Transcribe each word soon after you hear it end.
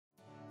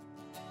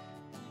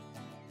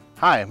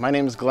Hi, my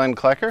name is Glenn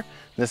Klecker.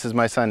 This is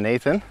my son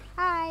Nathan.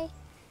 Hi.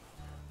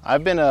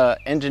 I've been an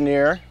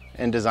engineer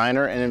and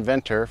designer and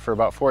inventor for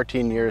about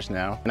 14 years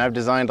now, and I've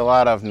designed a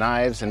lot of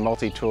knives and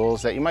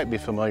multi-tools that you might be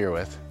familiar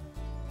with.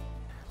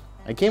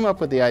 I came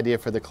up with the idea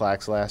for the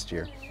KLAX last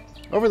year.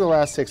 Over the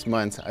last 6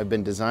 months, I've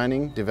been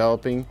designing,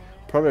 developing,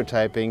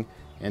 prototyping,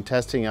 and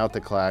testing out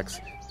the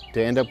KLAX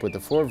to end up with the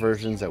 4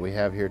 versions that we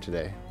have here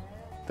today.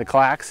 The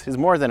KLAX is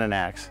more than an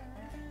axe.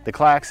 The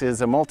KLAX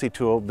is a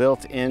multi-tool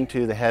built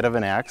into the head of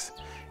an axe.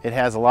 It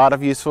has a lot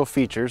of useful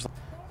features: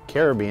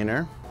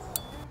 carabiner,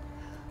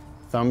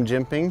 thumb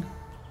jimping,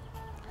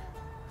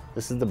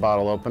 this is the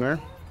bottle opener,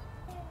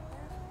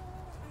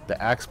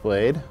 the axe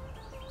blade,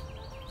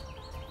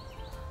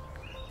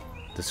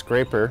 the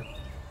scraper,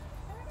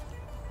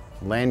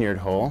 lanyard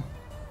hole,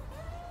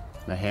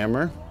 the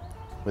hammer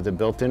with a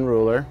built-in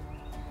ruler,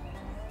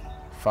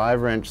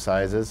 5 wrench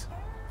sizes,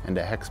 and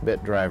a hex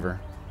bit driver.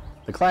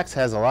 The KLAX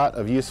has a lot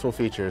of useful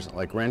features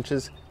like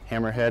wrenches,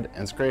 hammerhead,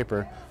 and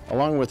scraper,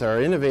 along with our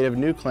innovative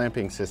new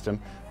clamping system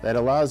that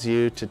allows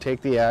you to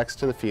take the axe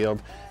to the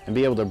field and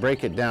be able to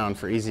break it down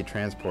for easy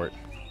transport.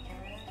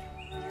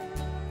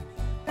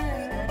 The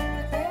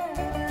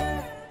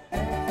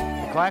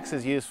KLAX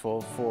is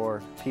useful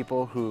for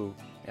people who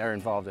are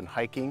involved in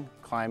hiking,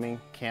 climbing,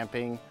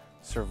 camping,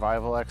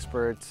 survival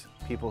experts,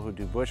 people who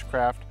do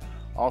bushcraft,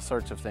 all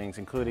sorts of things,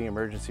 including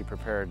emergency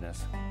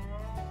preparedness.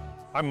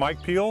 I'm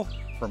Mike Peel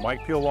from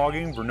Mike Peel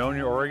Logging,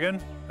 Vernonia, Oregon,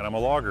 and I'm a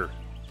logger.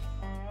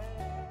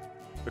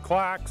 The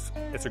KLAX,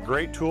 it's a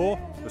great tool.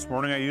 This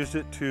morning I used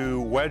it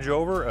to wedge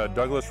over a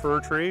Douglas fir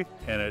tree,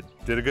 and it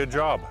did a good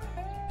job.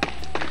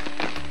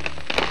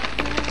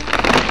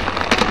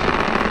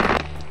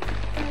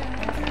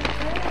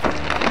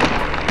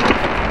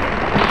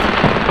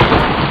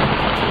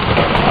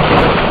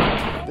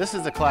 This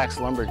is the KLAX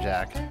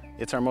Lumberjack.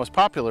 It's our most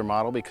popular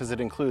model because it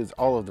includes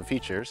all of the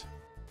features.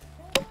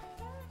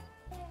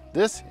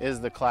 This is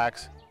the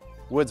KLAX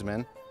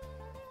Woodsman.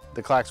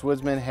 The KLAX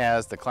Woodsman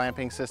has the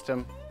clamping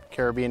system,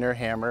 carabiner,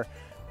 hammer,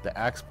 the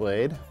axe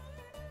blade,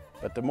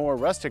 but the more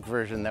rustic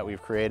version that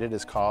we've created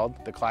is called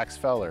the KLAX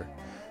Feller.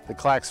 The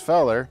KLAX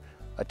Feller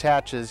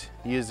attaches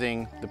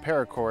using the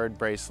paracord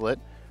bracelet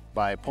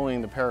by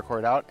pulling the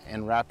paracord out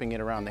and wrapping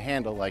it around the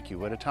handle like you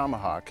would a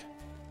tomahawk.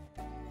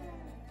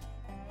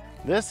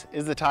 This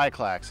is the Tie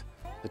KLAX.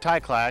 The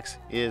Tie KLAX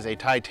is a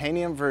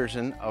titanium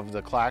version of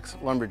the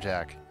KLAX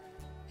Lumberjack.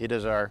 It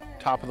is our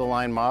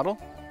top-of-the-line model,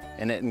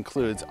 and it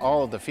includes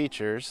all of the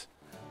features,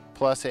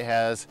 plus it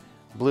has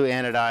blue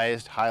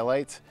anodized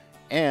highlights,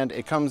 and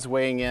it comes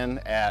weighing in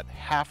at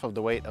half of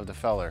the weight of the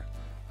Feller.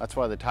 That's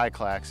why the Tie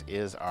KLAX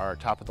is our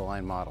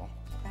top-of-the-line model.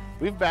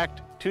 We've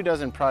backed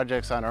 24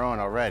 projects on our own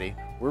already.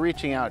 We're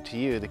reaching out to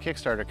you, the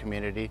Kickstarter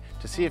community,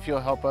 to see if you'll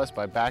help us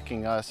by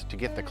backing us to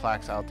get the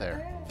KLAX out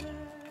there.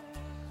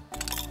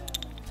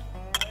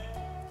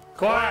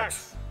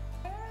 KLAX!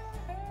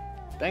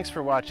 Thanks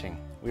for watching.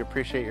 We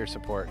appreciate your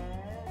support.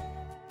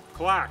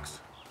 KLAX,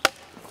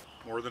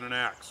 more than an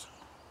axe.